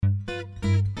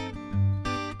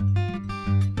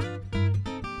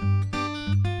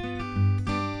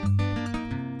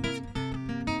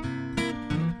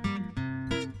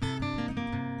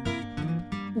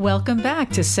Welcome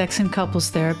back to Sex and Couples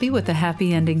Therapy with a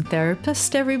Happy Ending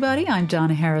Therapist, everybody. I'm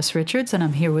Donna Harris Richards, and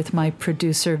I'm here with my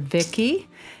producer, Vicki.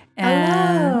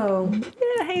 Hello.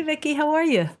 Yeah, hey, Vicki, how are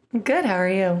you? Good. How are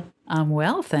you? I'm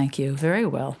well, thank you. Very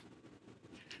well.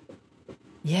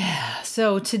 Yeah,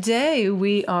 so today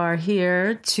we are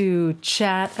here to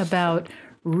chat about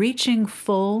reaching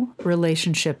full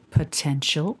relationship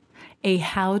potential, a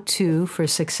how-to for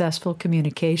successful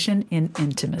communication in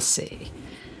intimacy.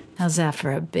 How's that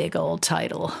for a big old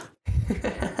title?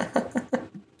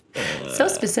 So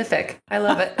specific. I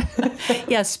love it.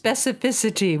 Yeah,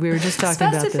 specificity. We were just talking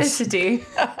about this. Specificity.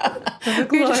 A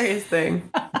glorious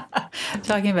thing.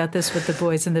 Talking about this with the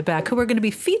boys in the back, who we're going to be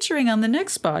featuring on the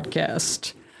next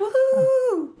podcast.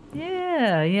 Woohoo!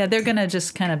 Yeah. They're going to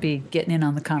just kind of be getting in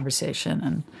on the conversation,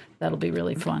 and that'll be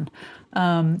really fun.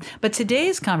 But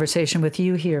today's conversation with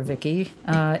you here, Vicki,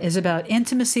 is about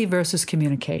intimacy versus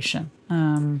communication.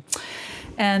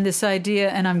 And this idea,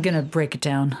 and I'm going to break it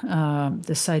down,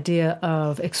 this idea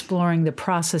of exploring the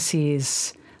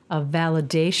processes of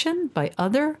validation by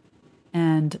other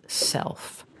and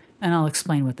self. And I'll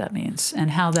explain what that means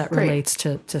and how that relates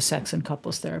to sex and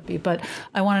couples therapy. But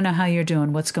I want to know how you're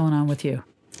doing. What's going on with you?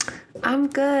 I'm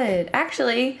good.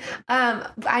 Actually,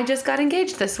 I just got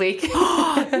engaged this week.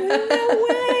 No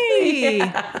way!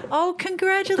 Yeah. Oh,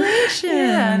 congratulations!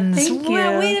 Yeah, thank you.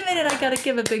 Wow, wait a minute, I got to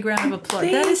give a big round of applause.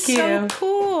 That is so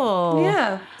cool.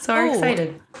 Yeah, so I'm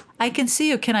excited. I can see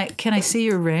you. Can I see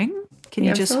your ring? Can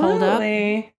you just hold up?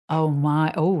 Oh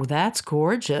my! Oh, that's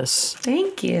gorgeous.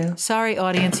 Thank you. Sorry,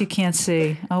 audience, you can't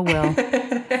see. Oh well.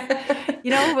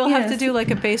 We'll have to do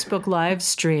like a Facebook live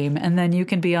stream, and then you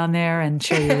can be on there and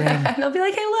show your ring. And they'll be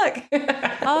like, hey, look.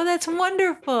 Oh, that's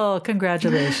wonderful.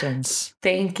 Congratulations.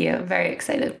 Thank you. Very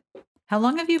excited. How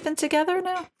long have you been together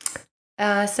now?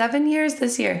 7 years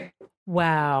this year.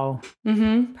 Wow.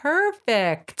 Mm-hmm.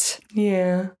 Perfect.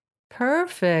 Yeah.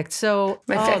 Perfect. So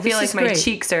I feel like my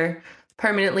cheeks are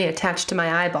permanently attached to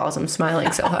my eyeballs. I'm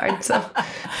smiling so hard. So,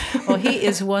 well, he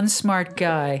is one smart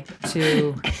guy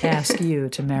to ask you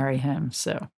to marry him.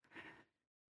 So,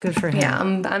 good for him. Yeah,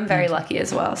 I'm very lucky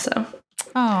as well. So,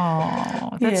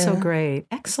 oh, that's so great.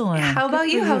 Excellent. How about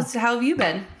you? How have you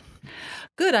been?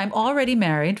 Good. I'm already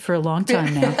married for a long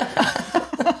time now.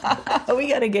 We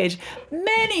got engaged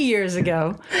many years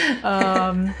ago.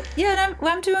 And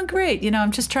I'm doing great.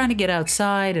 I'm just trying to get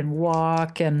outside and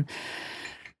walk and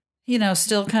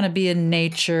still kind of be in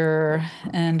nature.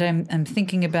 And I'm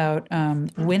thinking about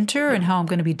winter and how I'm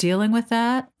going to be dealing with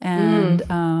that. And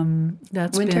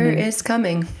that's winter is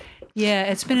coming. Yeah,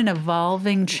 it's been an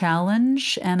evolving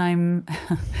challenge. And and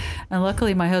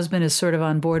luckily my husband is sort of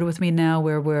on board with me now,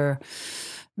 where we're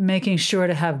making sure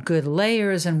to have good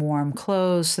layers and warm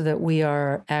clothes so that we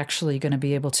are actually going to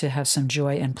be able to have some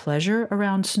joy and pleasure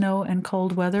around snow and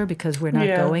cold weather, because we're not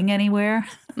going anywhere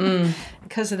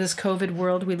because of this COVID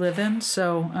world we live in.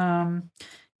 So, I'm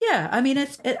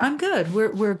good.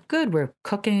 We're good. We're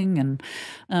cooking and,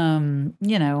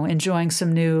 enjoying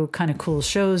some new kind of cool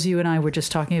shows. You and I were just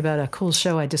talking about a cool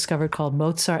show I discovered called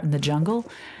Mozart in the Jungle.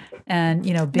 And,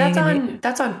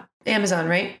 that's on Amazon,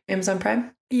 right? Amazon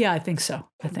Prime? Yeah, I think so.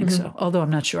 So. Although I'm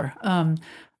not sure.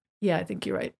 Yeah, I think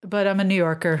you're right. But I'm a New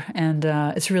Yorker, and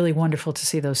it's really wonderful to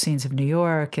see those scenes of New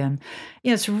York. And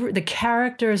the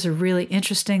characters are really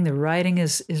interesting. The writing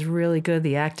is really good.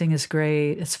 The acting is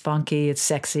great. It's funky. It's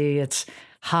sexy. It's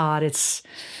hot. It's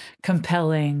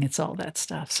compelling. It's all that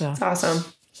stuff. So it's awesome.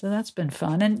 So that's been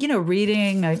fun. And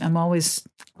reading. I'm always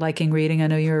liking reading. I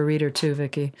know you're a reader too,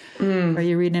 Vicki. Are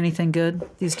you reading anything good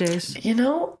these days?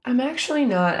 I'm actually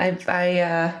not.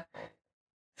 I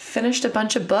finished a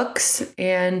bunch of books,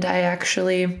 and I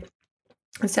actually,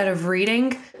 instead of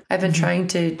reading, I've been trying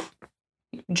to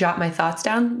jot my thoughts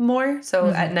down more. So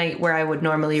at night, where I would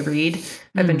normally read,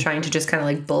 I've been trying to just kind of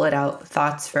like bullet out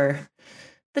thoughts for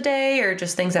the day or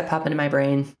just things that pop into my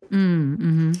brain.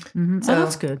 So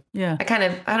that's good. Yeah.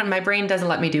 My brain doesn't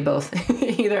let me do both.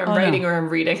 Either I'm writing or I'm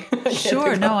reading.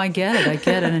 Sure. No, I get it.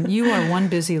 And you are one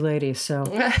busy lady. So,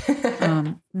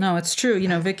 no, it's true.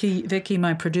 Vicki,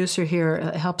 my producer here,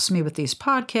 helps me with these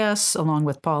podcasts along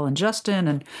with Paul and Justin,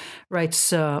 and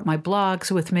writes my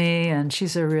blogs with me. And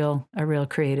she's a real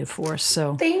creative force.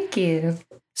 So thank you.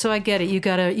 So I get it.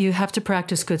 You have to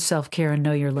practice good self-care and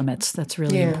know your limits. That's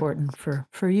really important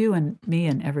for you and me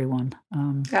and everyone.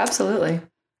 Absolutely.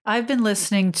 I've been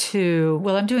listening to,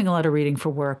 I'm doing a lot of reading for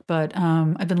work, but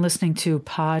I've been listening to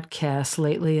podcasts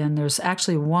lately, and there's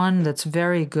actually one that's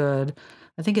very good.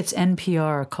 I think it's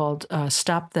NPR, called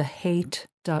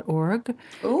StopTheHate.org.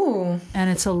 Ooh. And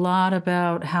it's a lot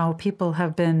about how people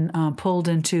have been pulled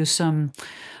into some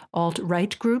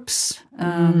alt-right groups,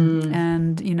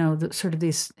 and the, sort of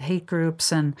these hate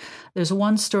groups. And there's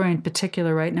one story in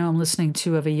particular right now I'm listening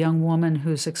to of a young woman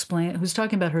who's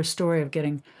talking about her story of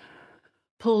getting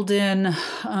pulled in.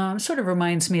 Sort of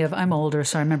reminds me of, I'm older,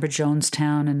 so I remember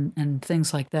Jonestown and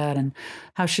things like that, and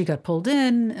how she got pulled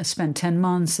in, spent 10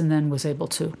 months, and then was able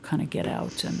to kind of get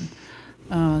out.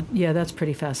 And yeah, that's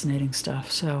pretty fascinating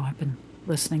stuff. So I've been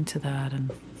listening to that,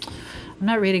 and I'm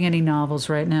not reading any novels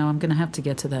right now. I'm going to have to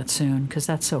get to that soon because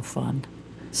that's so fun.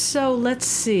 So let's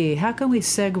see. How can we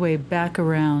segue back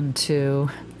around to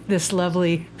this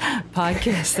lovely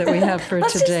podcast that we have for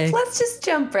today? Let's just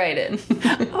jump right in.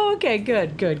 Okay,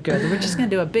 good. We're just going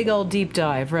to do a big old deep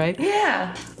dive, right?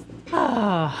 Yeah.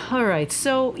 All right.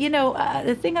 So,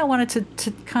 the thing I wanted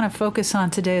to kind of focus on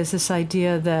today is this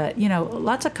idea that,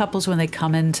 lots of couples, when they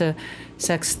come into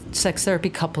sex therapy,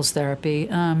 couples therapy,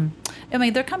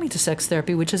 they're coming to sex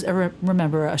therapy, which is,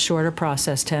 remember, a shorter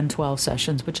process, 10, 12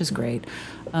 sessions, which is great.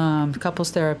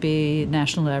 Couples therapy,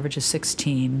 national average is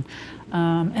 16.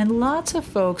 And lots of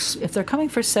folks, if they're coming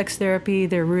for sex therapy,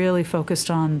 they're really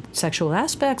focused on sexual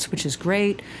aspects, which is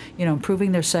great,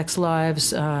 improving their sex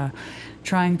lives,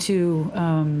 trying to,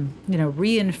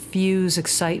 reinfuse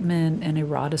excitement and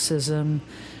eroticism.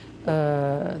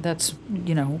 That's,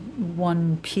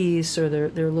 one piece. Or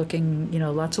they're looking,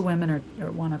 lots of women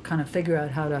want to kind of figure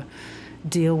out how to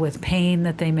deal with pain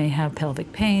that they may have,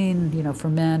 pelvic pain, for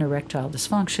men, erectile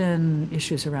dysfunction,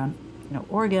 issues around,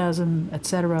 orgasm,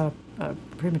 etc.,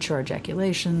 premature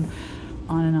ejaculation,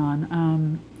 on and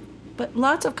on. But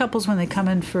lots of couples, when they come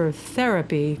in for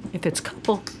therapy, if it's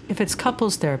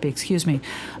couples therapy,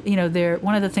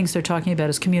 one of the things they're talking about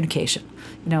is communication.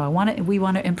 We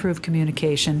want to improve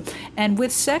communication. And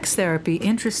with sex therapy,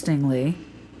 interestingly,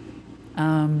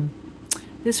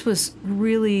 this was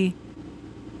really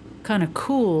kind of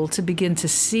cool to begin to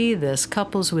see this.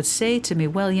 Couples would say to me,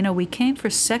 well, we came for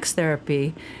sex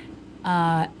therapy,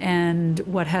 and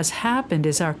what has happened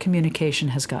is our communication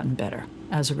has gotten better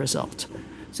as a result.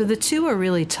 So the two are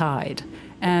really tied.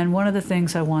 And one of the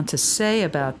things I want to say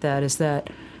about that is that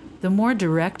the more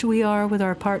direct we are with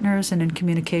our partners and in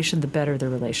communication, the better the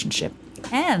relationship.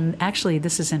 And actually,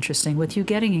 this is interesting. With you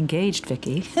getting engaged,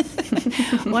 Vicki,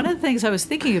 one of the things I was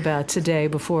thinking about today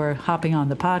before hopping on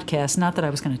the podcast, not that I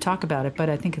was going to talk about it, but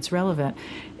I think it's relevant,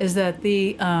 is that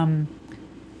the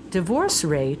divorce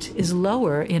rate is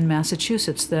lower in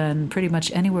Massachusetts than pretty much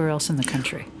anywhere else in the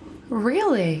country.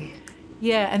 Really?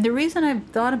 Yeah, and the reason I've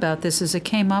thought about this is it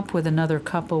came up with another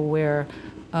couple where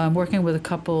I'm working with a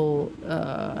couple,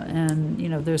 and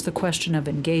there's the question of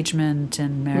engagement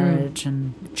and marriage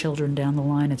and children down the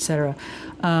line, etc.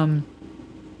 And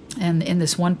in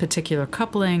this one particular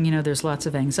coupling, there's lots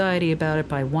of anxiety about it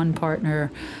by one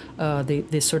partner,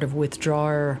 the sort of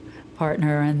withdrawer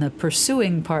partner, and the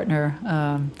pursuing partner,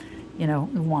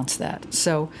 wants that.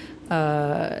 So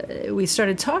we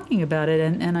started talking about it,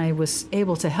 and I was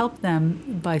able to help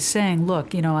them by saying,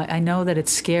 look, I know that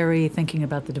it's scary thinking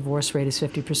about the divorce rate is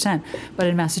 50%, but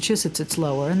in Massachusetts it's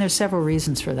lower, and there's several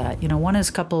reasons for that. One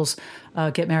is couples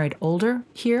get married older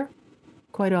here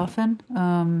quite often,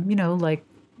 like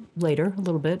later, a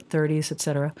little bit, 30s,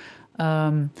 etc.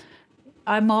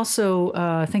 I'm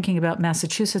also thinking about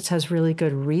Massachusetts has really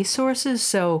good resources.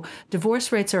 So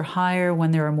divorce rates are higher when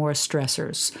there are more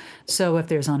stressors. So if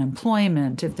there's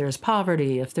unemployment, if there's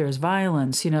poverty, if there's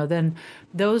violence, then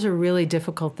those are really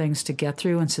difficult things to get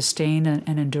through and sustain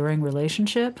an enduring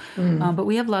relationship. But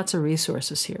we have lots of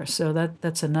resources here. So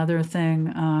that's another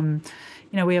thing.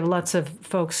 We have lots of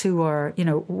folks who are,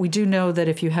 we do know that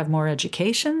if you have more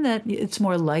education, that it's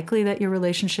more likely that your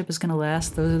relationship is going to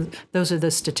last. Those are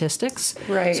the statistics.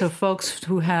 Right. So folks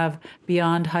who have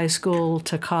beyond high school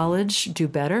to college do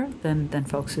better than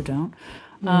folks who don't.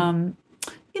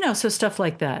 So stuff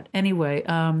like that. Anyway,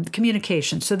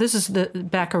 communication. So this is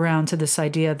back around to this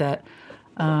idea that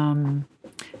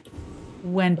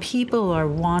when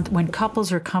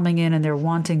couples are coming in and they're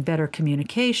wanting better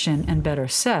communication and better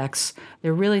sex,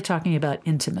 they're really talking about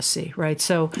intimacy, right?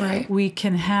 So we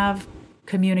can have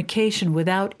communication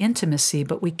without intimacy,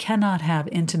 but we cannot have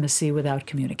intimacy without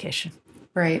communication.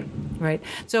 Right. Right.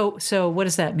 So what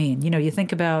does that mean? You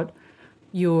think about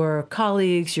your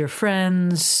colleagues, your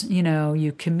friends,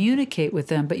 you communicate with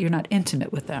them, but you're not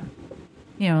intimate with them.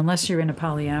 Unless you're in a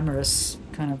polyamorous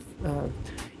kind of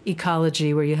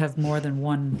ecology where you have more than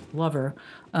one lover.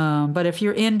 But if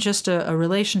you're in just a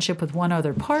relationship with one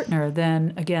other partner,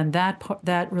 then again,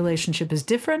 that relationship is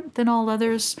different than all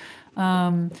others.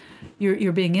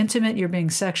 You're being intimate, you're being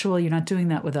sexual, you're not doing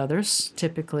that with others,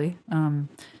 typically.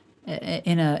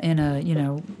 in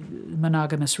a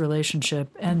monogamous relationship.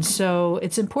 And so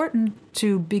it's important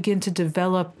to begin to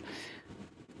develop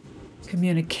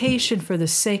communication for the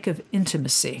sake of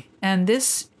intimacy. And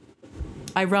this,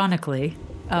 ironically,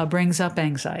 brings up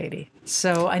anxiety.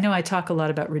 So I know I talk a lot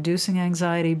about reducing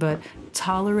anxiety, but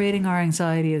tolerating our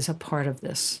anxiety is a part of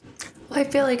this. Well, I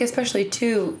feel like especially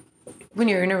too, when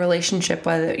you're in a relationship,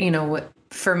 whether,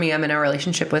 for me, I'm in a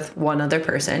relationship with one other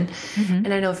person. Mm-hmm.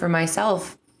 And I know for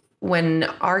myself, when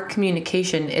our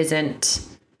communication isn't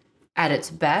at its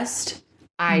best,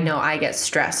 I know I get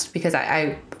stressed because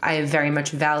I very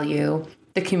much value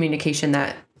the communication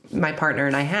that my partner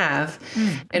and I have.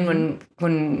 Mm-hmm. And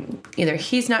when either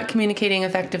he's not communicating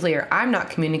effectively or I'm not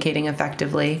communicating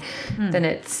effectively, then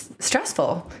it's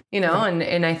stressful, right.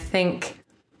 And I think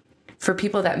for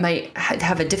people that might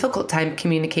have a difficult time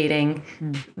communicating,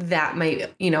 that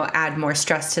might, add more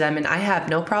stress to them. And I have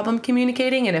no problem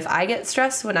communicating. And if I get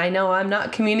stressed when I know I'm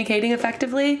not communicating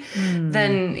effectively,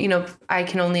 then, I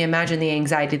can only imagine the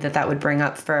anxiety that would bring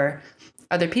up for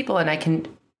other people. And I can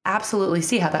absolutely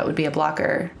see how that would be a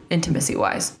blocker intimacy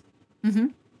wise. Mm-hmm.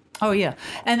 Oh, yeah.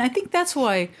 And I think that's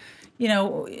why,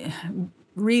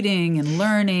 reading and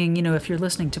learning, if you're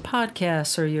listening to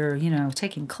podcasts or you're,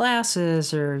 taking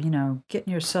classes or,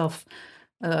 getting yourself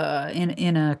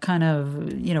in a kind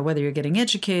of, whether you're getting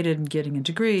educated and getting a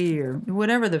degree or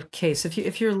whatever the case,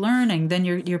 if you're learning, then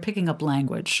you're picking up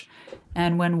language.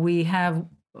 And when we have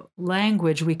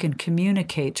language, we can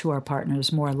communicate to our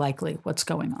partners more likely what's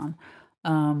going on.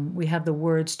 We have the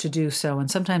words to do so.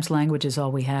 And sometimes language is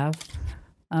all we have.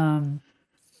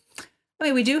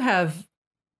 We do have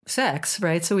sex,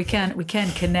 right? So we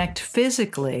can connect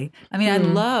physically. I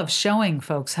love showing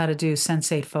folks how to do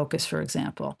sensate focus, for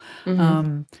example.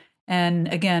 Mm-hmm.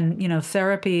 And again,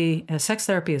 therapy, sex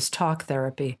therapy is talk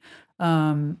therapy.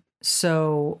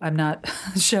 So I'm not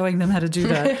showing them how to do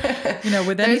that,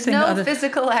 with anything. There's no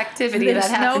physical activity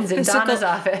that happens in Donna's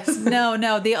office. No.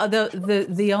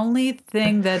 The only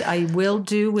thing that I will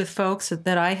do with folks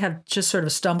that I have just sort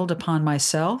of stumbled upon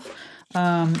myself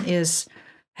is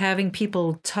having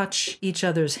people touch each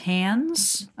other's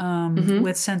hands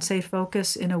with sensate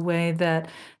focus in a way that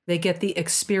they get the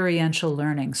experiential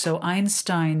learning. So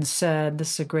Einstein said,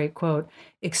 this is a great quote,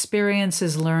 "Experience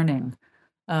is learning.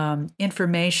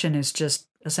 Information is just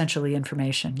essentially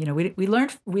information." We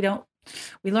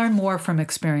learn more from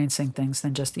experiencing things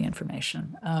than just the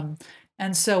information.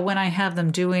 And so when I have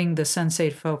them doing the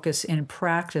sensate focus in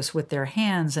practice with their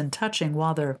hands and touching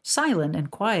while they're silent and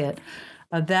quiet,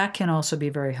 that can also be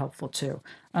very helpful too.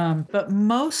 But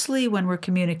mostly when we're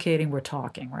communicating, we're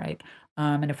talking, right?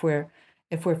 And if we're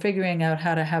figuring out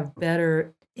how to have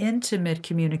better intimate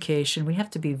communication, we have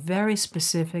to be very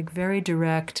specific, very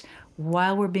direct,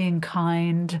 while we're being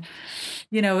kind.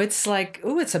 It's like,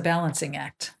 it's a balancing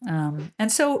act. And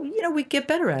so, we get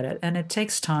better at it, and it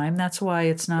takes time. That's why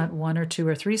it's not 1 or 2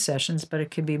 or 3 sessions, but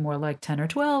it could be more like 10 or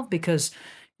 12 because,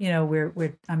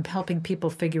 I'm helping people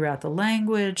figure out the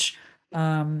language,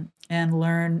 and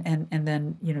learn and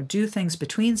then, do things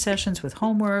between sessions with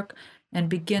homework and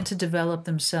begin to develop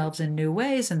themselves in new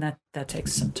ways. And that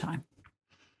takes some time.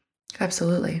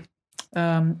 Absolutely.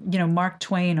 Mark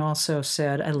Twain also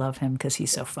said, I love him because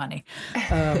he's so funny.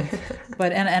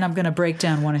 But I'm going to break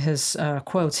down one of his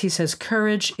quotes. He says,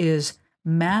 "Courage is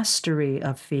mastery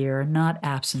of fear, not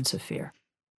absence of fear."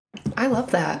 I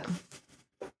love that.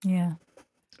 Yeah.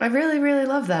 I really, really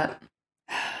love that.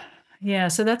 Yeah,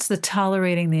 so that's the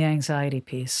tolerating the anxiety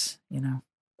piece,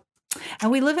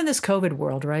 And we live in this COVID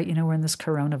world, right? We're in this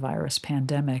coronavirus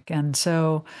pandemic. And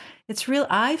so it's real,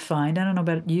 I find, I don't know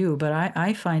about you, but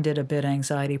I find it a bit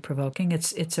anxiety provoking.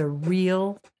 It's a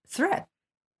real threat.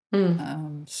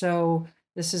 So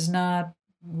this is not,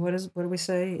 what do we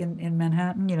say in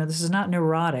Manhattan? This is not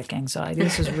neurotic anxiety.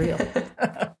 This is real.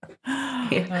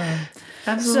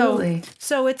 Absolutely.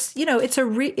 So it's,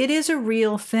 it is a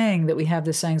real thing that we have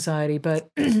this anxiety,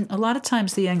 but a lot of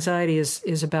times the anxiety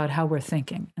is about how we're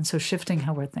thinking. And so shifting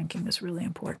how we're thinking is really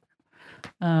important.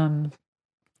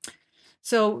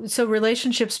 So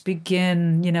relationships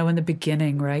begin, in the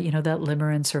beginning, right? That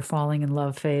limerence or falling in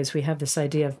love phase. We have this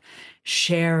idea of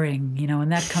sharing,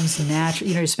 and that comes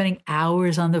naturally. You're spending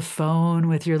hours on the phone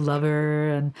with your lover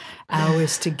and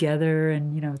hours together,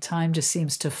 and time just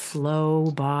seems to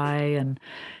flow by, and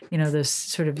this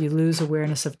sort of, you lose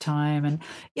awareness of time. And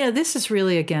this is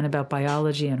really again about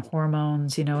biology and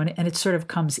hormones, and it sort of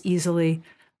comes easily.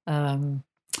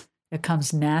 It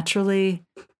comes naturally.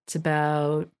 It's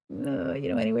about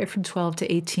anywhere from 12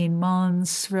 to 18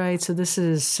 months, right? So this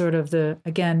is sort of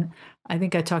again, I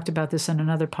think I talked about this on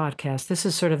another podcast. This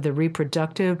is sort of the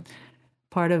reproductive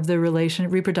part of the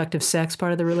reproductive sex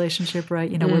part of the relationship, right?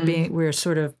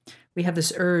 We have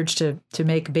this urge to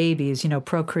make babies,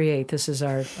 procreate. This is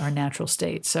our natural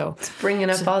state. So it's bringing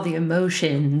up all the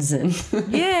emotions and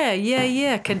yeah.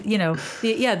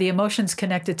 The emotions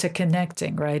connected to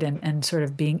connecting, right? And sort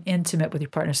of being intimate with your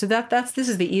partner. So this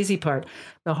is the easy part.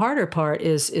 The harder part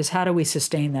is how do we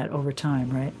sustain that over time,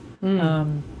 right?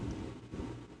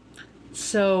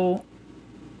 So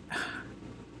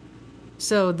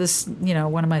this,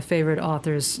 one of my favorite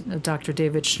authors, Dr.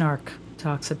 David Schnarch,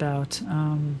 talks about,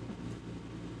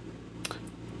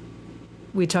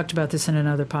 we talked about this in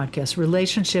another podcast,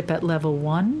 relationship at level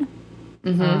 1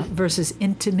 versus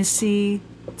intimacy.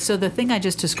 So the thing I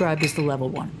just described is the level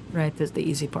 1, right? That's the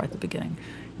easy part at the beginning.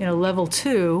 Level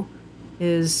 2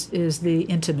 is the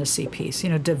intimacy piece,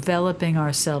 developing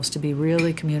ourselves to be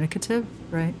really communicative,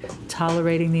 right?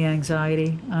 Tolerating the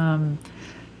anxiety.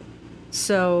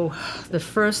 So the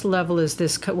first level is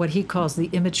this, what he calls the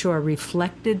immature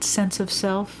reflected sense of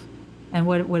self. And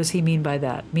what does he mean by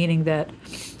that? Meaning that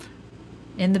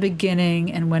in the beginning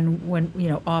and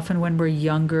when often when we're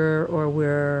younger or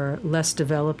we're less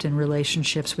developed in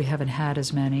relationships, we haven't had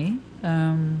as many,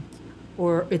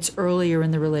 or it's earlier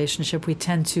in the relationship, we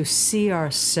tend to see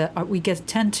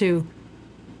tend to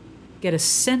get a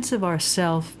sense of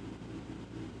ourself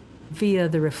via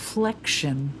the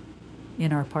reflection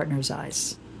in our partner's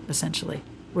eyes, essentially.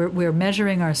 We're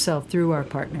measuring ourselves through our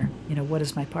partner. What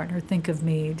does my partner think of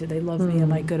me? Do they love me?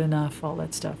 Am I good enough? All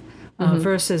that stuff.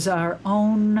 Versus our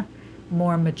own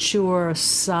more mature,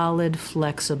 solid,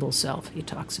 flexible self, he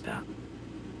talks about.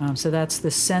 So that's the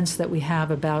sense that we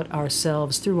have about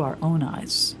ourselves through our own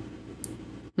eyes.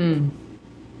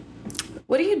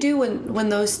 What do you do when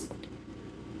those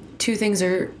two things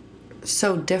are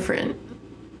so different?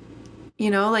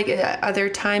 Are there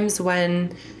times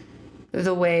when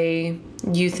the way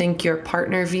you think your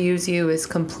partner views you is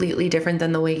completely different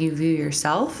than the way you view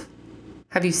yourself?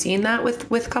 Have you seen that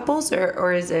with couples,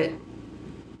 or is it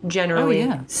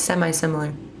generally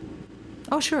semi-similar?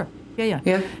 Oh, sure. Yeah.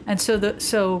 And so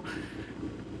the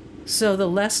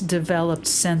less developed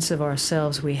sense of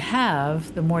ourselves we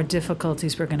have, the more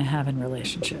difficulties we're going to have in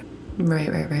relationship.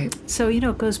 Right. So,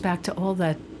 it goes back to all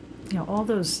that, all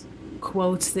those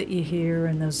quotes that you hear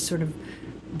and those sort of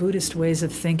Buddhist ways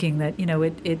of thinking that,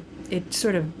 it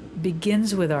sort of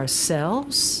begins with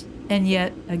ourselves. And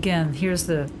yet, again, here's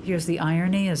the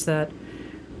irony is that,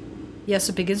 yes,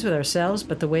 it begins with ourselves,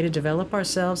 but the way to develop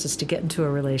ourselves is to get into a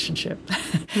relationship.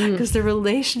 Because the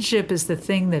relationship is the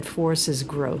thing that forces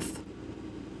growth.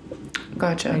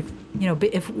 Gotcha. Right?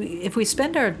 If we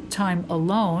spend our time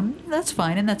alone, that's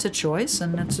fine, and that's a choice,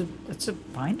 and that's a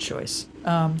fine choice.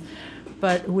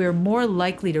 But we're more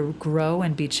likely to grow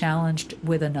and be challenged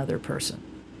with another person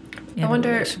in a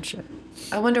relationship.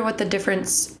 I wonder what the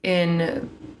difference in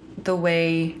the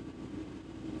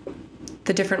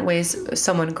different ways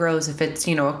someone grows, if it's,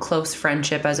 a close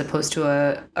friendship as opposed to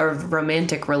a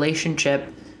romantic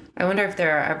relationship. I wonder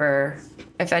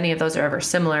if any of those are ever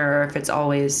similar, or if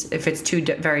it's two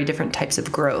very different types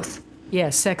of growth. Yeah,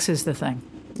 sex is the thing.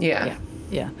 Yeah.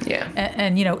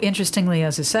 And interestingly,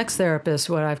 as a sex therapist,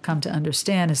 what I've come to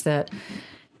understand is that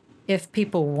if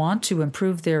people want to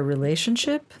improve their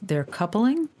relationship, their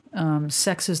coupling,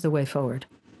 sex is the way forward.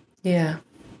 Yeah.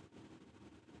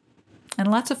 And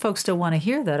lots of folks don't want to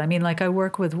hear that. I mean, I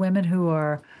work with women who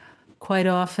are quite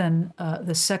often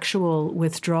the sexual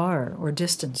withdrawer or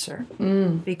distancer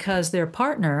because their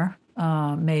partner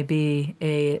may be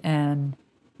an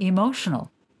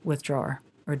emotional withdrawer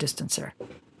or distancer.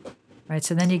 Right,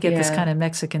 so then you get this kind of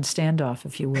Mexican standoff,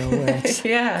 if you will, where it's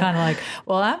kind of like,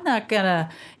 well, I'm not gonna,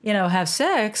 have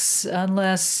sex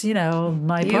unless,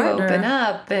 my you partner open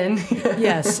up and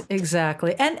yes,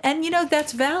 exactly, and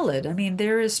that's valid. I mean,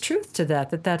 there is truth to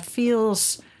that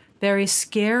feels very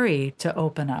scary to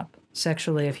open up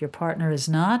sexually if your partner is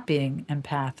not being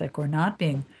empathic or not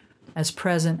being as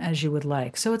present as you would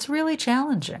like. So it's really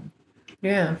challenging.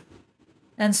 Yeah.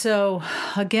 And so,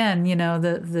 again,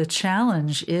 the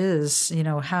challenge is,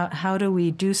 how do we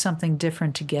do something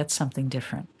different to get something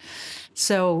different?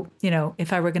 So,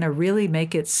 if I were going to really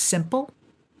make it simple,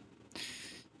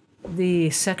 the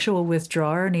sexual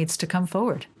withdrawer needs to come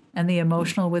forward and the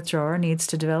emotional withdrawer needs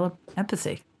to develop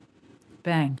empathy.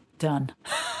 Bang, done.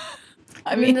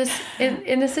 I mean,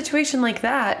 in a situation like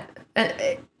that,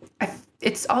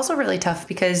 it's also really tough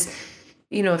because,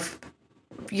 if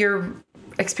you're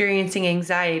experiencing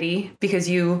anxiety because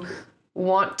you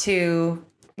want to,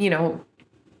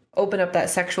 open up that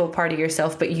sexual part of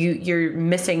yourself, but you're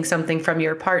missing something from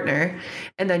your partner.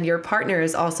 And then your partner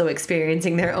is also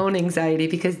experiencing their own anxiety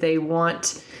because they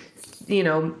want,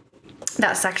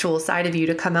 that sexual side of you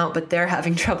to come out, but they're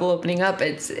having trouble opening up.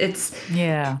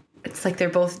 Yeah. It's like they're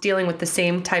both dealing with the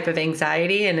same type of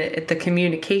anxiety, and the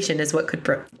communication is what could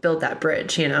build that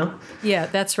bridge, you know? Yeah,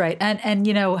 that's right. And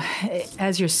you know,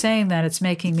 as you're saying that, it's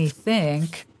making me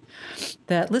think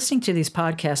that listening to these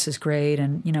podcasts is great.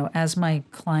 And, you know, as my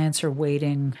clients are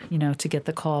waiting, you know, to get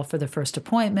the call for the first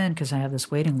appointment, because I have this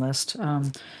waiting list,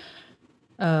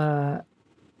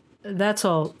 that's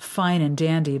all fine and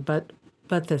dandy. But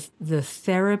the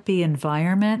therapy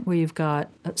environment where you've got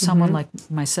someone like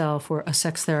myself or a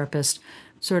sex therapist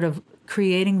sort of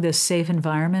creating this safe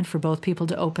environment for both people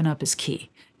to open up is key.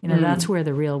 You know, that's where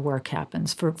the real work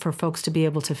happens for folks to be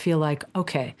able to feel like,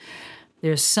 okay,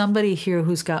 there's somebody here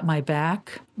who's got my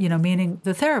back, you know, meaning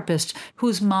the therapist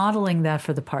who's modeling that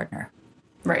for the partner.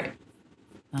 Right.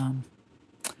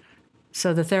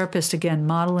 So the therapist, again,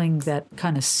 modeling that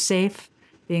kind of safe,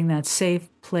 being that safe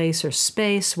place or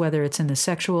space, whether it's in the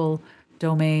sexual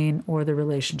domain or the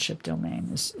relationship domain,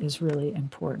 is really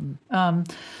important.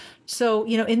 So,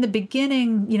 you know, in the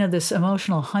beginning, you know, this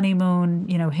emotional honeymoon,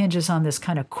 you know, hinges on this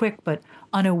kind of quick but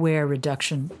unaware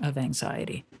reduction of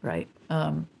anxiety, right?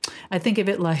 I think of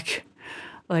it like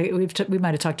we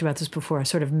might have talked about this before,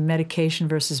 sort of medication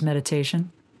versus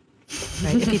meditation.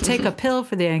 Right? If you take a pill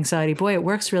for the anxiety, boy, it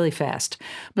works really fast,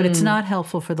 but it's not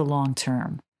helpful for the long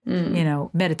term. You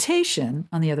know, meditation,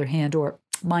 on the other hand, or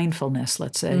mindfulness,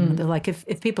 let's say, like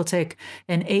if people take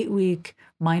an 8-week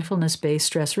mindfulness-based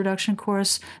stress reduction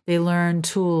course, they learn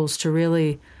tools to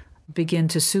really begin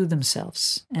to soothe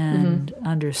themselves and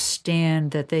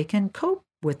understand that they can cope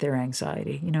with their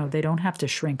anxiety. You know, they don't have to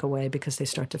shrink away because they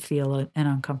start to feel an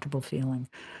uncomfortable feeling.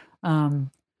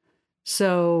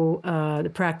 So the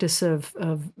practice of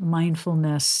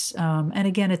mindfulness, and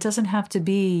again, it doesn't have to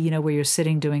be, you know, where you're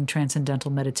sitting doing transcendental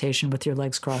meditation with your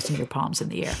legs crossed and your palms in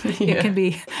the air. Yeah. It can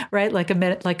be right, like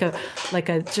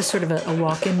a just sort of a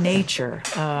walk in nature,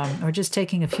 or just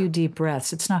taking a few deep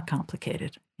breaths. It's not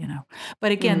complicated, you know.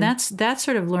 But again, that's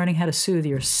sort of learning how to soothe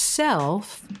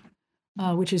yourself,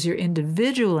 which is your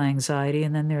individual anxiety,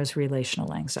 and then there's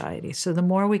relational anxiety. So the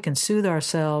more we can soothe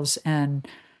ourselves and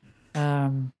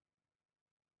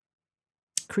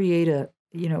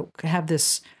have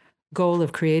this goal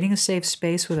of creating a safe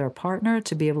space with our partner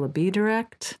to be able to be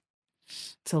direct.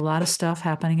 It's a lot of stuff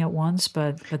happening at once,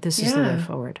 but this is the way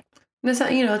forward. It's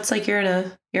not, you know, it's like you're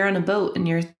on a boat and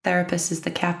your therapist is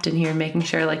the captain here, making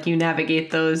sure like you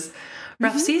navigate those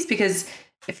rough seas. Because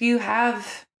if you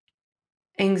have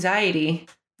anxiety,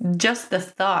 just the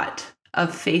thought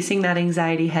of facing that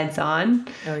anxiety head on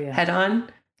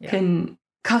can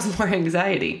cause more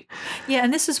anxiety. Yeah,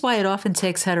 and this is why it often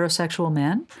takes heterosexual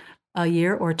men a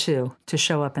year or two to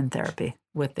show up in therapy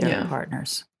with their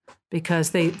partners, because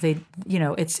they you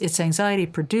know, it's anxiety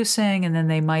producing, and then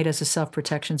they might, as a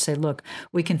self-protection, say, look,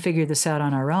 we can figure this out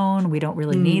on our own. We don't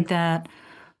really need that.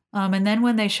 And then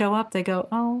when they show up, they go,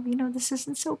 oh, you know, this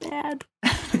isn't so bad.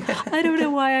 I don't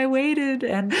know why I waited.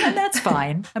 And that's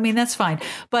fine. I mean, that's fine.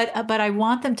 But I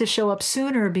want them to show up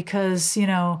sooner, because, you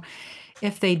know,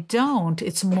 if they don't,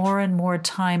 it's more and more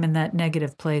time in that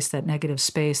negative place, that negative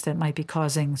space that might be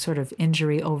causing sort of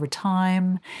injury over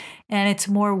time. And it's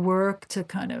more work to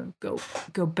kind of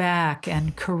go back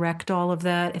and correct all of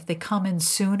that. If they come in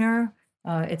sooner,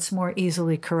 it's more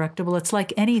easily correctable. It's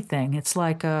like anything. It's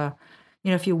like, you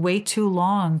know, if you wait too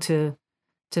long to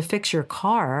fix your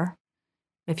car,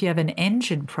 if you have an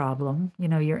engine problem, you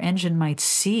know, your engine might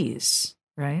seize,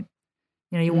 right?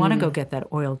 You know, you want to go get that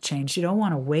oil changed. You don't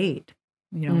want to wait.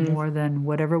 You know, more than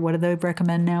what do they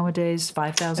recommend nowadays?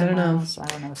 5,000 miles? I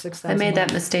don't know, 6,000 I made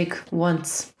that mistake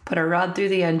once. Put a rod through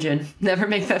the engine. Never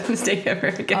make that mistake ever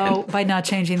again. Oh, by not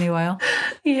changing the oil?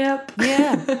 Yep.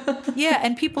 Yeah. Yeah,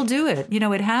 and people do it. You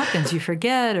know, it happens. You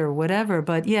forget or whatever.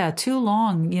 But yeah, too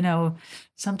long, you know,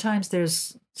 sometimes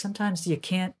you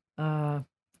can't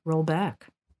roll back.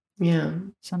 Yeah.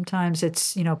 Sometimes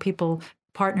it's, you know,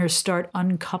 partners start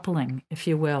uncoupling, if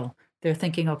you will. They're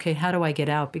thinking, okay, how do I get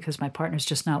out? Because my partner's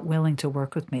just not willing to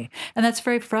work with me. And that's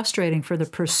very frustrating for the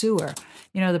pursuer.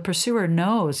 You know, the pursuer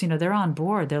knows, you know, they're on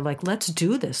board. They're like, let's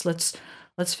do this. Let's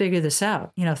figure this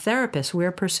out. You know, therapists,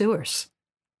 we're pursuers,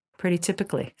 pretty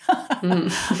typically.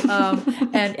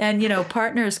 And you know,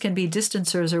 partners can be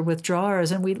distancers or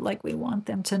withdrawers, and we want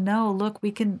them to know, look,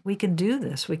 we can do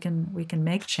this. We can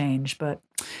make change. But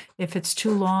if it's too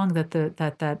long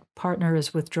that partner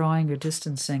is withdrawing or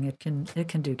distancing, it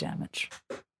can do damage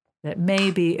that may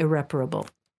be irreparable.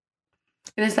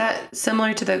 And is that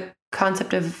similar to the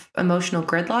concept of emotional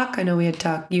gridlock? I know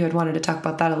you had wanted to talk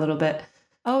about that a little bit.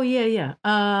 Oh, yeah.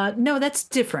 No, that's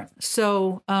different.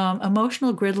 So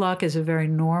emotional gridlock is a very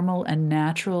normal and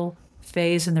natural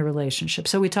phase in the relationship.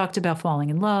 So we talked about falling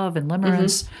in love and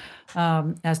limerence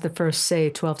as the first, say,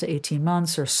 12 to 18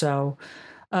 months or so.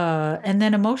 And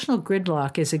then emotional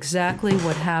gridlock is exactly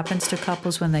what happens to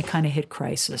couples when they kind of hit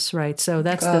crisis, right? So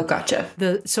that's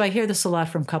gotcha. So I hear this a lot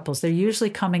from couples. They're usually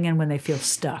coming in when they feel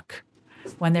stuck,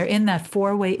 when they're in that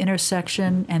four-way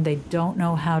intersection and they don't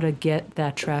know how to get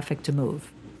that traffic to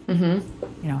move. You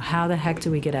know, how the heck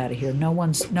do we get out of here? No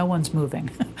one's moving.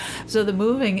 So the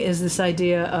moving is this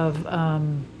idea of,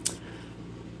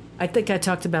 I think I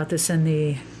talked about this in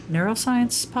the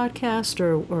neuroscience podcast,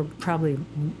 or probably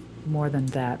more than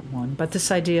that one. But this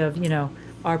idea of, you know,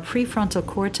 our prefrontal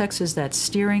cortex is that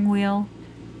steering wheel,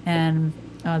 and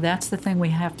that's the thing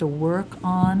we have to work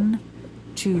on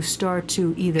to start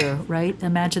to either, right?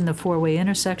 Imagine the four-way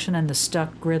intersection and the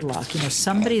stuck gridlock. You know,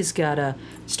 somebody's got to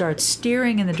start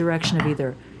steering in the direction of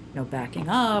either, you know, backing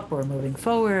up or moving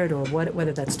forward, or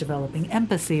whether that's developing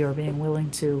empathy or being willing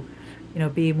to, you know,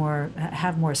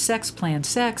 have more sex, plan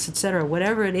sex, etc.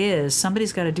 Whatever it is,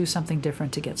 somebody's got to do something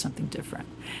different to get something different.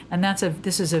 And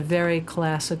this is a very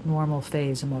classic normal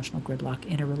phase emotional gridlock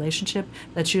in a relationship.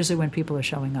 That's usually when people are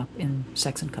showing up in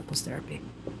sex and couples therapy.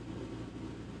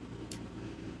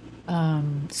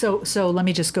 So let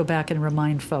me just go back and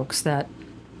remind folks that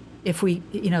if we,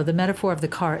 you know, the metaphor of the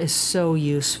car is so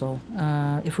useful.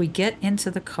 If we get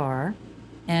into the car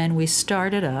and we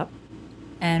start it up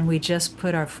and we just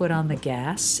put our foot on the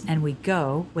gas and we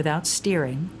go without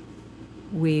steering,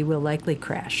 we will likely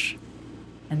crash.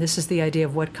 And this is the idea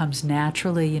of what comes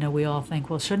naturally. You know, we all think,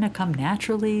 well, shouldn't it come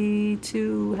naturally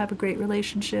to have a great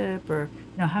relationship? Or,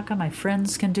 you know, how come my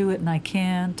friends can do it and I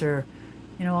can't? Or,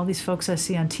 you know, all these folks I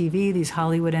see on TV, these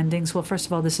Hollywood endings. Well, first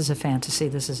of all, this is a fantasy.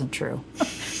 This isn't true.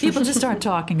 People just aren't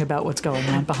talking about what's going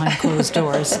on behind closed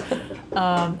doors.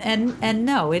 And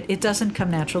no, it doesn't come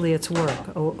naturally. It's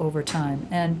work over time.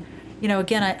 And, you know,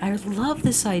 again, I love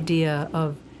this idea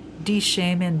of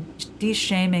de-shaming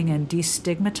and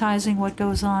destigmatizing what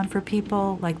goes on for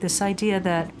people. Like this idea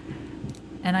that,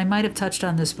 and I might have touched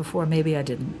on this before, maybe I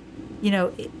didn't. You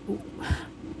know,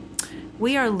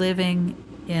 we are living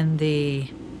in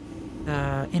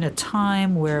a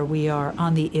time where we are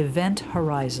on the event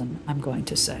horizon, I'm going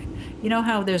to say. You know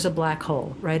how there's a black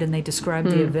hole, right? And they describe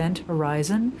the event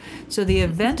horizon. So the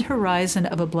event horizon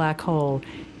of a black hole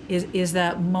is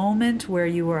that moment where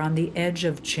you are on the edge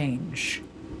of change.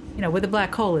 You know, with a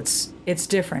black hole, it's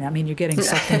different. I mean, you're getting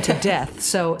sucked into death,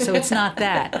 so it's not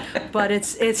that. But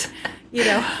it's you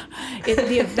know,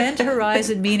 the event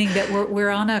horizon, meaning that we're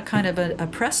on a kind of a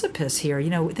precipice here. You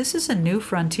know, this is a new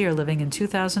frontier living in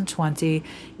 2020.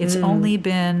 It's only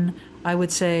been, I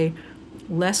would say,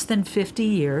 less than 50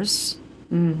 years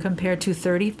compared to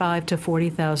 35 to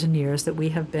 40,000 years that we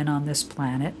have been on this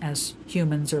planet as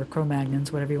humans or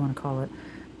Cro-Magnons, whatever you want to call it.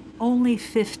 Only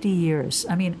 50 years.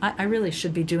 I mean, I really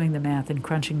should be doing the math and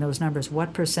crunching those numbers.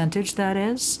 What percentage that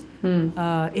is?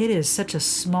 It is such a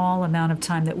small amount of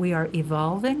time that we are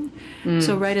evolving.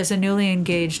 So, right, as a newly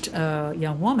engaged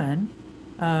young woman,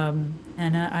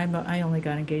 and I only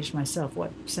got engaged myself,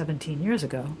 17 years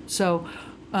ago. So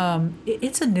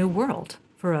it's a new world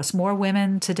for us. More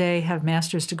women today have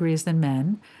master's degrees than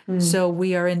men. So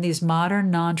we are in these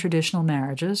modern, non-traditional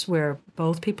marriages where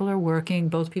both people are working,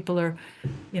 both people are,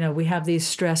 you know, we have these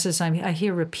stresses. I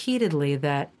hear repeatedly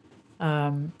that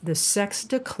the sex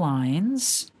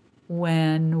declines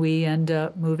when we end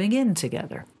up moving in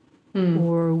together,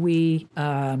 or we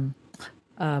buy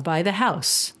the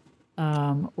house,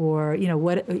 or, you know,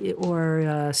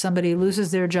 or somebody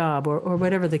loses their job, or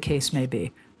whatever the case may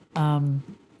be.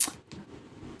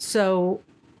 So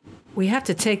we have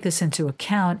to take this into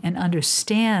account and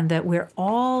understand that we're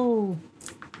all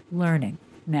learning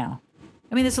now.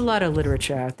 I mean, there's a lot of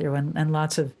literature out there and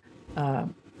lots of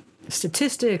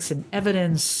statistics and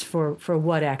evidence for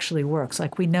what actually works.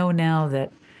 Like we know now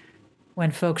that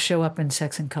when folks show up in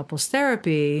sex and couples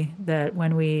therapy, that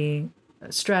when we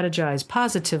strategize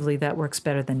positively, that works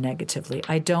better than negatively.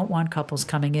 I don't want couples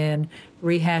coming in,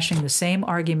 rehashing the same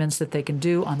arguments that they can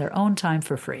do on their own time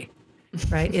for free.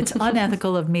 Right? It's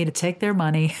unethical of me to take their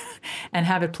money and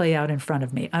have it play out in front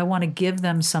of me. I want to give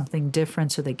them something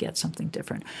different so they get something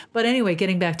different. But anyway,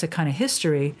 getting back to kind of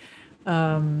history,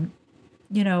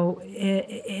 you know,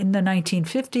 in the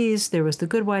 1950s, there was the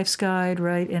Good Wife's Guide,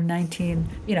 right? And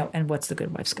what's the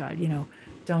Good Wife's Guide? You know,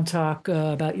 don't talk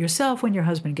about yourself when your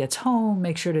husband gets home.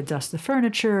 Make sure to dust the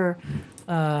furniture.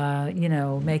 You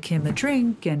know, make him a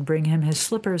drink and bring him his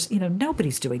slippers. You know,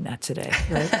 nobody's doing that today,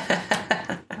 right?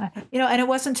 You know, and it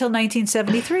wasn't until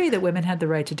 1973 that women had the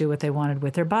right to do what they wanted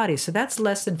with their bodies. So that's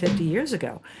less than 50 years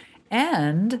ago.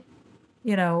 And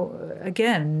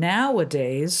again,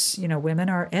 nowadays, women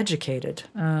are educated.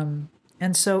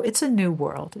 And so it's a new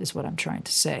world, is what I'm trying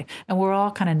to say. And we're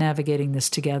all kind of navigating this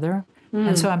together.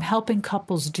 And so I'm helping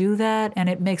couples do that. And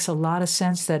it makes a lot of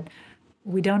sense that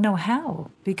we don't know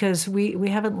how, because we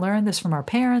haven't learned this from our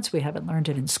parents. We haven't learned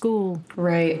it in school.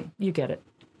 Right. You get it.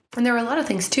 And there were a lot of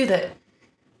things, too, that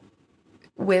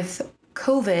with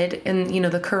COVID and,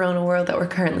 the corona world that we're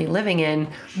currently living in,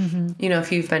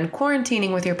 if you've been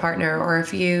quarantining with your partner, or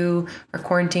if you are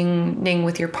quarantining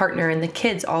with your partner and the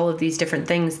kids, all of these different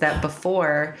things that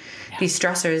before, these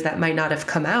stressors that might not have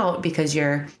come out because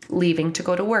you're leaving to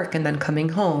go to work and then coming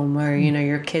home, or,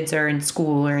 your kids are in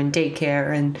school or in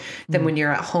daycare. And then when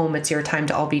you're at home, it's your time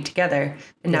to all be together.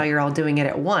 And now you're all doing it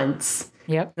at once.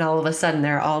 Yep. And all of a sudden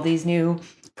there are all these new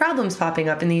problems popping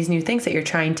up and these new things that you're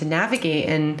trying to navigate.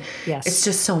 And it's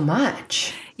just so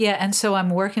much. Yeah. And so I'm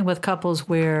working with couples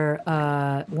where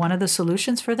one of the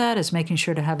solutions for that is making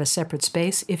sure to have a separate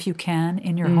space if you can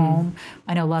in your home.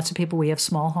 I know lots of people, we have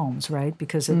small homes, right?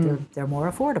 Because they're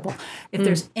more affordable. If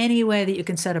there's any way that you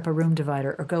can set up a room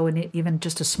divider or go in even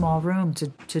just a small room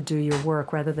to do your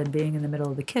work rather than being in the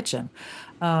middle of the kitchen.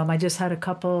 I just had a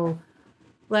couple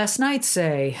last night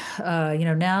say,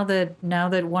 now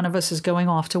that one of us is going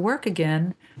off to work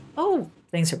again,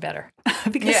 things are better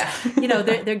because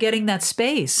they're getting that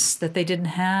space that they didn't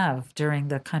have during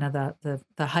the kind of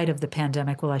the height of the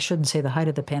pandemic. Well, I shouldn't say the height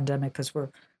of the pandemic because we're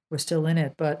still in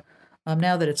it, but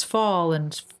now that it's fall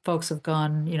and folks have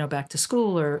gone back to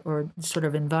school or sort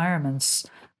of environments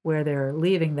where they're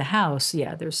leaving the house,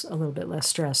 there's a little bit less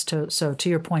stress. So to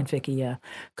your point, Vicki,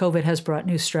 COVID has brought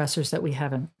new stressors that we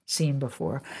haven't seen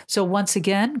before. So once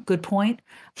again, good point,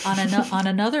 on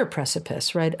another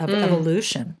precipice, right, of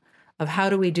evolution, of how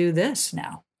do we do this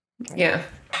now? Right? Yeah,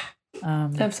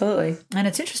 absolutely. And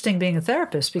it's interesting being a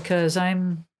therapist because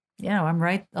I'm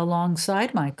right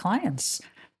alongside my clients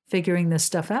figuring this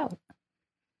stuff out.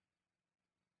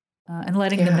 And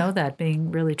letting them know that,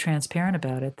 being really transparent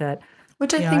about it, that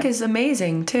which I think is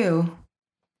amazing too.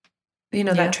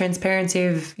 That transparency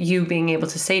of you being able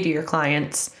to say to your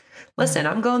clients, listen,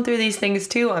 I'm going through these things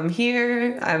too. I'm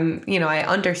here. I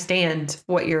understand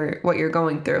what you're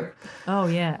going through. Oh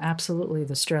yeah, absolutely.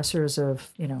 The stressors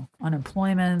of,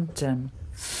 unemployment and,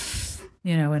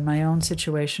 in my own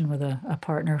situation with a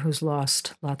partner who's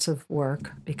lost lots of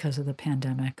work because of the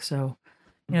pandemic. So,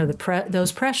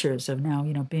 those pressures of now,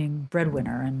 being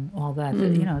breadwinner and all that,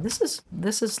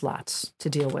 this is lots to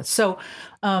deal with. So,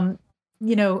 I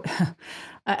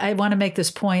want to make this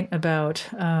point about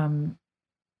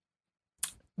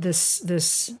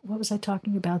this, what was I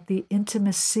talking about? The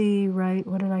intimacy, right?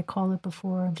 What did I call it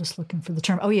before? I'm just looking for the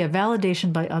term. Oh yeah,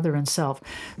 validation by other and self.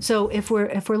 So if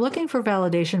we're looking for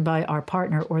validation by our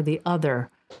partner or the other,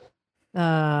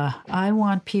 I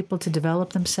want people to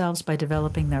develop themselves by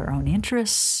developing their own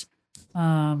interests.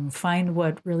 Find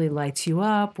what really lights you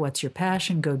up. What's your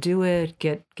passion? Go do it.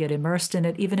 Get immersed in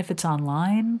it, even if it's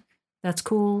online. That's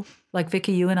cool. Like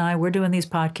Vicki, you and I, we're doing these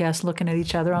podcasts looking at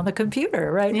each other on the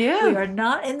computer, right? Yeah. We are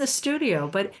not in the studio,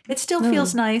 but it still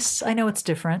feels nice. I know it's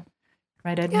different,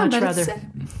 right? I'd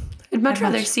much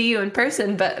rather see you in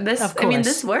person, but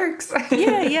this works.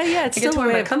 Yeah. It's still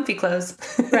wear my comfy clothes.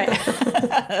 Right.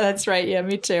 That's right. Yeah,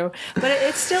 me too. But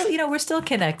it's still, we're still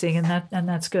connecting, and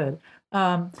that's good.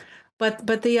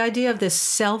 But the idea of this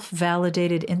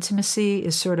self-validated intimacy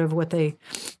is sort of what they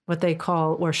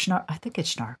call, or Schnarch, I think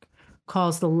it's Schnarch,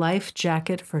 calls the life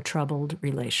jacket for troubled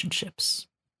relationships.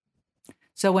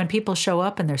 So when people show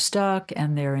up and they're stuck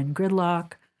and they're in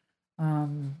gridlock,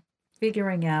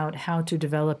 figuring out how to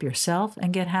develop yourself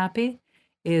and get happy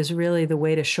is really the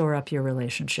way to shore up your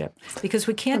relationship, because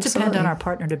we can't depend on our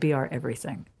partner to be our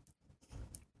everything.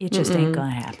 It just ain't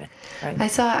gonna happen.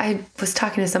 Right? I was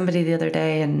talking to somebody the other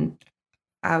day, and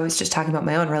I was just talking about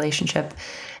my own relationship,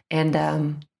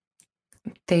 and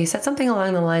they said something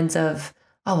along the lines of,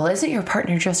 "Oh, well, isn't your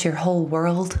partner just your whole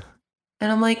world?"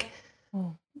 And I'm like,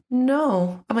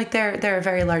 no. I'm like, they're a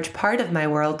very large part of my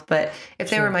world, but if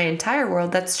they were my entire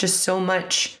world, that's just so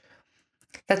much.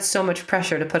 That's so much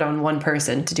pressure to put on one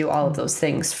person to do all of those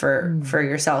things for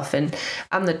yourself. And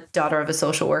I'm the daughter of a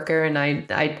social worker, and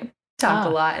I talk a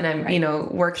lot, and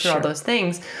I'm work through all those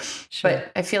things.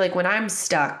 But I feel like when I'm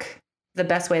stuck, the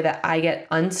best way that I get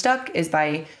unstuck is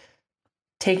by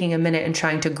taking a minute and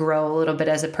trying to grow a little bit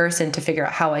as a person to figure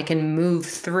out how I can move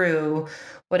through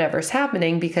whatever's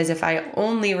happening. Because if I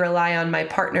only rely on my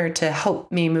partner to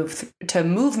help me move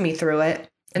me through it,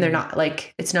 and they're not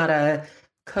like, it's not a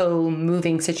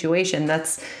co-moving situation,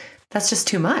 that's just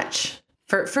too much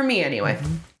for me anyway.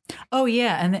 Oh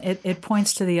yeah, and it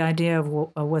points to the idea of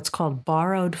what's called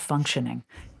borrowed functioning.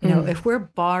 You know, if we're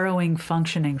borrowing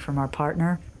functioning from our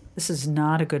partner, this is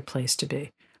not a good place to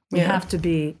be. We have to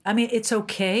be, I mean, it's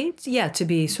okay, to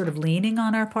be sort of leaning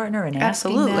on our partner and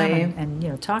asking them and, you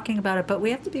know, talking about it, but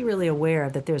we have to be really aware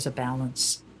that there's a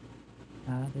balance.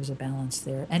 There's a balance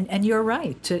there. And you're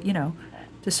right to, you know,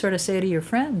 to sort of say to your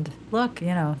friend, look, you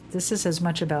know, this is as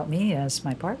much about me as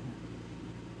my partner.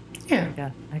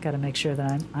 Yeah. I got to make sure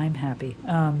that I'm happy.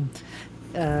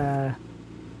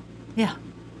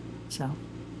 So.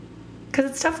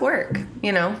 Because it's tough work,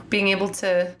 you know, being able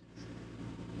to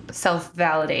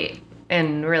self-validate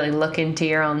and really look into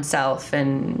your own self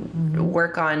and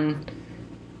work on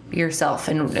yourself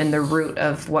and the root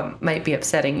of what might be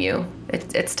upsetting you.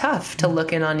 It's tough to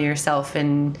look in on yourself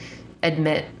and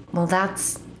admit, well,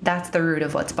 that's the root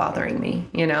of what's bothering me,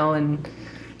 you know, and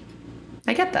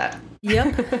I get that.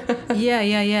 Yep. Yeah.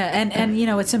 And you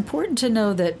know, it's important to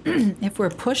know that if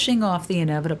we're pushing off the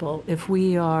inevitable, if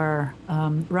we are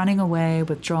running away,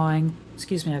 withdrawing,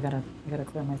 excuse me, I gotta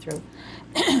clear my throat.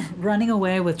 Running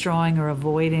away, withdrawing, or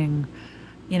avoiding,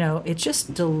 you know, it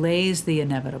just delays the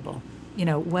inevitable. You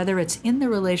know, whether it's in the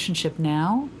relationship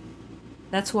now,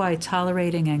 that's why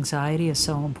tolerating anxiety is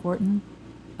so important.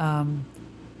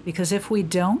 Because if we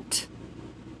don't,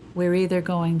 we're either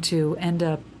going to end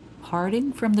up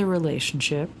parting from the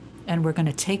relationship, and we're going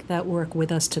to take that work with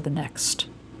us to the next.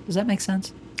 Does that make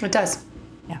sense? It does.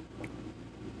 Yeah.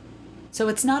 So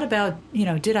it's not about, you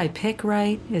know, did I pick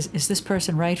right? Is this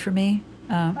person right for me?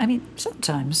 I mean,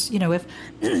 sometimes, you know, if,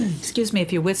 excuse me,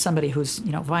 if you're with somebody who's,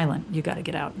 you know, violent, you got to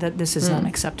get out. That this is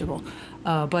unacceptable.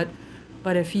 But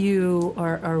if you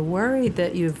are worried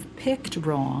that you've picked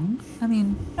wrong, I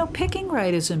mean, you know, picking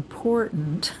right is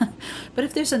important. But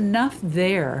if there's enough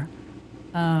there,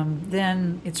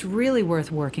 then it's really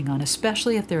worth working on,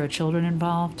 especially if there are children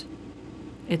involved.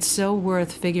 It's so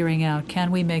worth figuring out,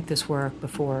 can we make this work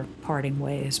before parting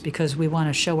ways? Because we want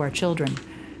to show our children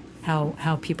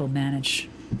how people manage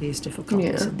these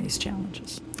difficulties and these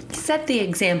challenges. Set the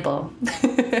example.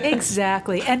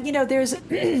 Exactly. And, you know, there's,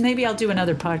 maybe I'll do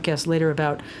another podcast later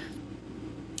about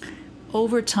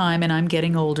over time, and I'm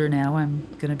getting older now. I'm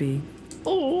going to be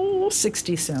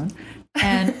 60 soon.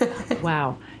 And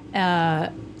wow.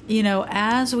 You know,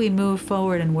 as we move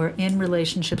forward and we're in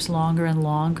relationships longer and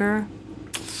longer,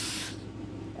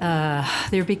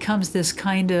 there becomes this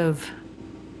kind of,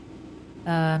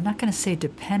 I'm not going to say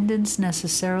dependence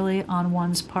necessarily on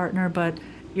one's partner, but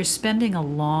you're spending a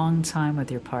long time with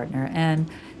your partner. And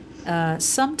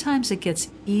sometimes it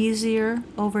gets easier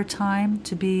over time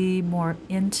to be more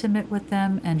intimate with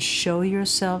them and show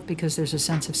yourself because there's a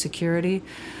sense of security.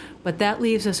 But that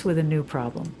leaves us with a new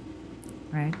problem,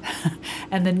 right?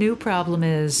 And the new problem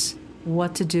is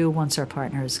what to do once our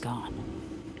partner is gone.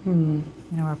 You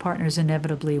know, our partners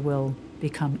inevitably will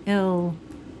become ill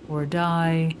or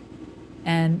die.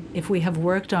 And if we have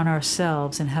worked on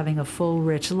ourselves and having a full,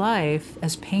 rich life,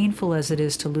 as painful as it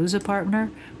is to lose a partner,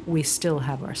 we still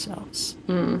have ourselves.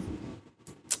 So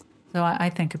I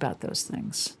think about those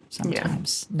things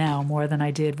sometimes now more than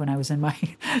I did when I was in my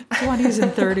 20s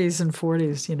and 30s and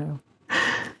 40s, you know.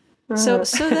 So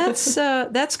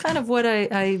that's kind of what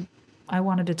I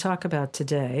wanted to talk about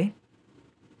today.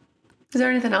 Is there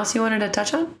anything else you wanted to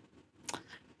touch on?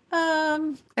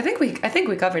 I think we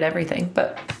covered everything,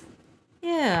 but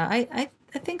yeah, I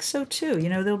think so too. You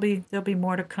know, there'll be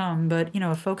more to come, but you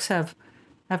know, if folks have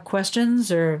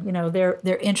questions or, you know,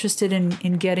 they're interested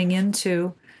in getting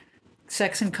into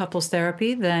sex and couples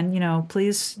therapy, then, you know,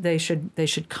 please, they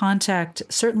should contact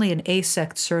certainly an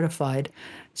AASECT certified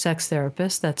sex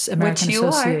therapist. That's American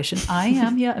Association. I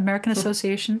am, American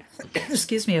Association,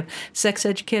 excuse me, of sex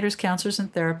educators, counselors,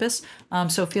 and therapists.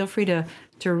 So feel free to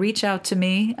reach out to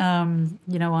me.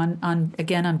 You know,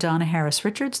 again, I'm Donna Harris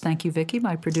Richards. Thank you, Vicki,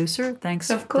 my producer. Thanks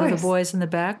to the boys in the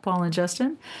back, Paul and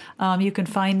Justin. You can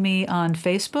find me on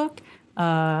Facebook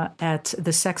at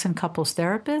the Sex and Couples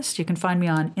Therapist. You can find me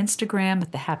on Instagram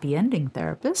at the Happy Ending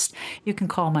Therapist. You can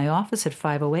call my office at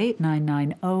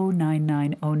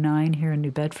 508-990-9909 here in New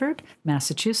Bedford,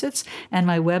 Massachusetts. And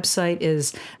my website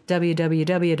is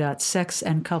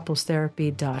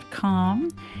www.sexandcouplestherapy.com.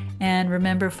 And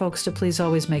remember, folks, to please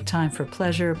always make time for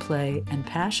pleasure, play, and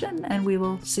passion. And we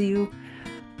will see you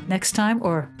next time,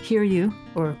 or hear you,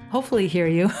 or hopefully hear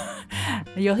you.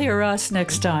 You'll hear us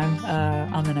next time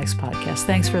on the next podcast.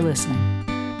 Thanks for listening.